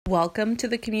Welcome to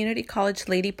the Community College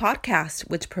Lady podcast,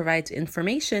 which provides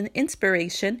information,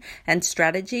 inspiration, and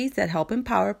strategies that help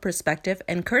empower prospective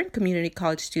and current community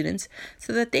college students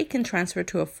so that they can transfer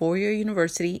to a four-year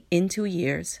university in 2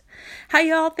 years. Hi,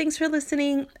 y'all. Thanks for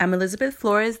listening. I'm Elizabeth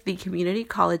Flores, the Community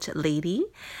College Lady,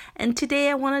 and today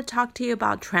I want to talk to you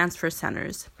about transfer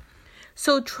centers.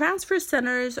 So transfer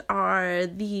centers are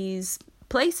these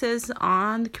places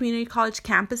on the community college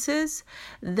campuses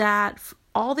that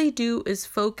all they do is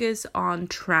focus on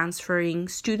transferring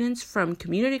students from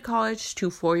community college to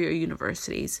four-year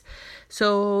universities.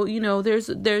 So,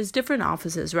 there's different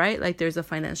offices, right? Like there's a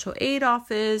financial aid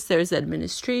office, there's an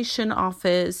administration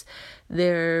office,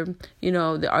 there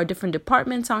are different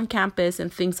departments on campus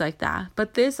and things like that.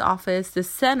 But this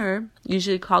center,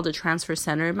 usually called a transfer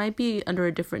center, it might be under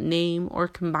a different name or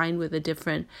combined with a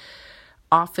different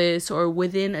office or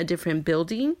within a different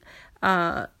building.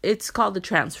 It's called the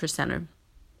transfer center.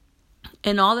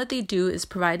 And all that they do is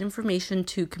provide information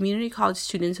to community college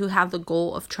students who have the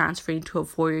goal of transferring to a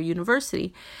four-year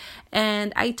university.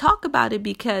 And I talk about it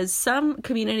because some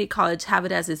community college have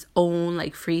it as its own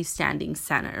freestanding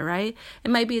center, right?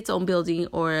 It might be its own building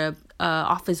or a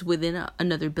office within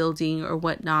another building or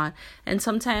whatnot. And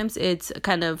sometimes it's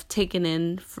kind of taken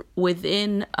in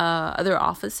within other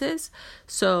offices.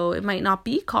 So it might not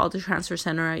be called a transfer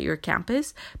center at your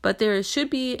campus, but there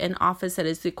should be an office that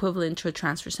is the equivalent to a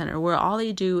transfer center where all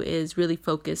they do is really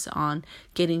focus on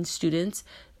getting students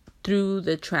through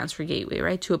the transfer gateway,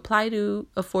 right? To apply to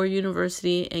a four-year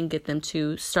university and get them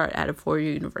to start at a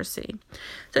four-year university.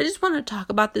 So I just want to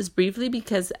talk about this briefly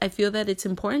because I feel that it's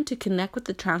important to connect with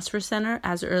the transfer center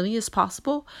as early as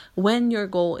possible when your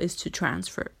goal is to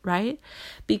transfer, right?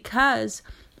 Because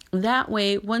that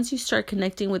way, once you start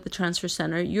connecting with the transfer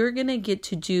center, you're going to get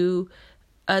to do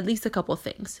at least a couple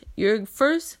things. You're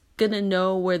first going to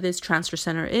know where this transfer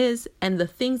center is and the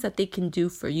things that they can do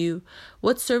for you.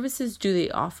 What services do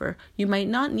they offer? You might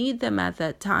not need them at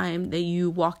that time that you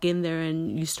walk in there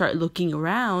and you start looking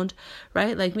around,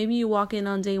 right? Like maybe you walk in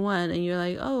on day one and you're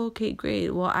like, oh, okay, great.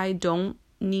 Well, I don't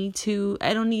need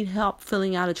help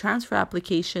filling out a transfer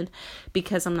application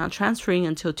because I'm not transferring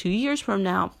until 2 years from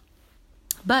now.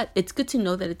 But it's good to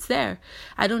know that it's there.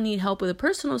 I don't need help with a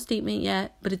personal statement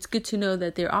yet, but it's good to know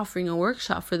that they're offering a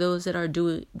workshop for those that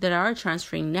are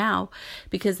transferring now,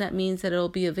 because that means that it'll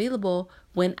be available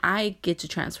when I get to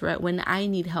transfer, right? When I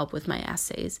need help with my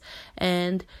essays.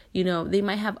 And, they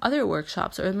might have other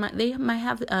workshops or they might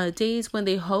have days when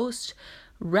they host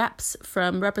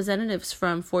representatives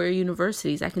from four-year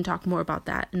universities. I can talk more about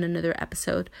that in another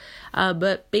episode.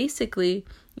 But basically,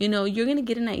 you're going to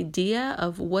get an idea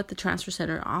of what the transfer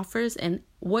center offers and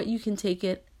what you can take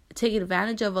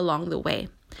advantage of along the way.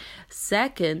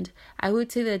 Second, I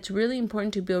would say that it's really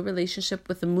important to build a relationship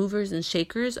with the movers and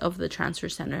shakers of the transfer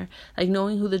center, like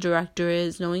knowing who the director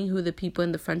is, knowing who the people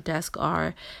in the front desk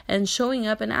are, and showing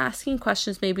up and asking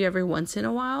questions maybe every once in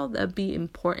a while. That'd be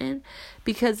important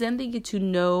because then they get to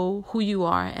know who you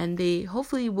are and they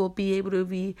hopefully will be able to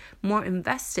be more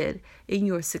invested in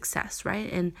your success,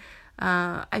 right? And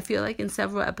I feel like in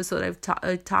several episodes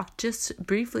I've talked just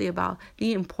briefly about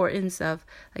the importance of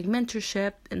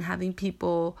mentorship and having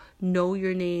people know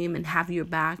your name and have your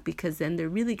back, because then they're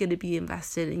really going to be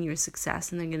invested in your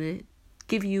success and they're going to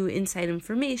give you inside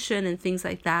information and things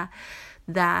like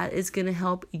that is going to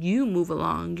help you move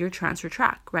along your transfer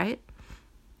track, right?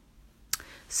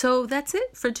 So that's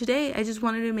it for today. I just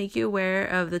wanted to make you aware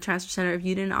of the transfer center if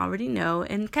you didn't already know,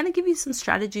 and kind of give you some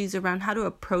strategies around how to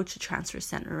approach a transfer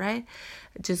center, right?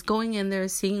 Just going in there,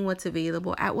 seeing what's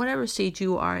available at whatever stage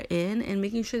you are in, and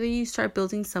making sure that you start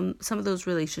building some of those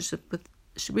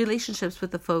relationships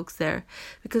with the folks there,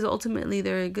 because ultimately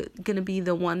they're going to be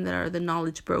the one that are the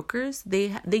knowledge brokers.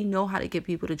 They know how to get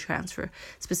people to transfer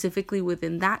specifically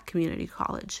within that community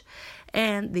college,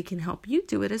 and they can help you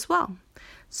do it as well.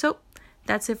 So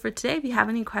that's it for today. If you have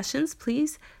any questions,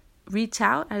 please reach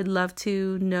out. I'd love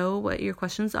to know what your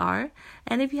questions are.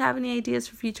 And if you have any ideas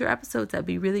for future episodes, that'd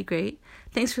be really great.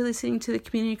 Thanks for listening to the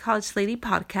Community College Lady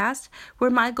podcast, where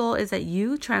my goal is that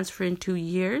you transfer in 2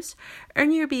 years,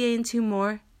 earn your BA in 2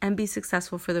 more, and be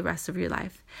successful for the rest of your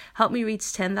life. Help me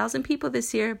reach 10,000 people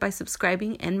this year by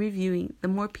subscribing and reviewing. The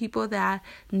more people that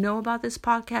know about this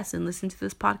podcast and listen to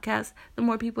this podcast, the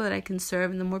more people that I can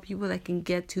serve and the more people that can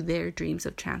get to their dreams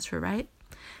of transfer, right?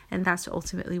 And that's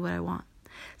ultimately what I want.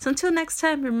 So until next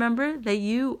time, remember that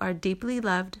you are deeply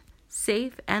loved,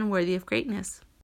 safe, and worthy of greatness.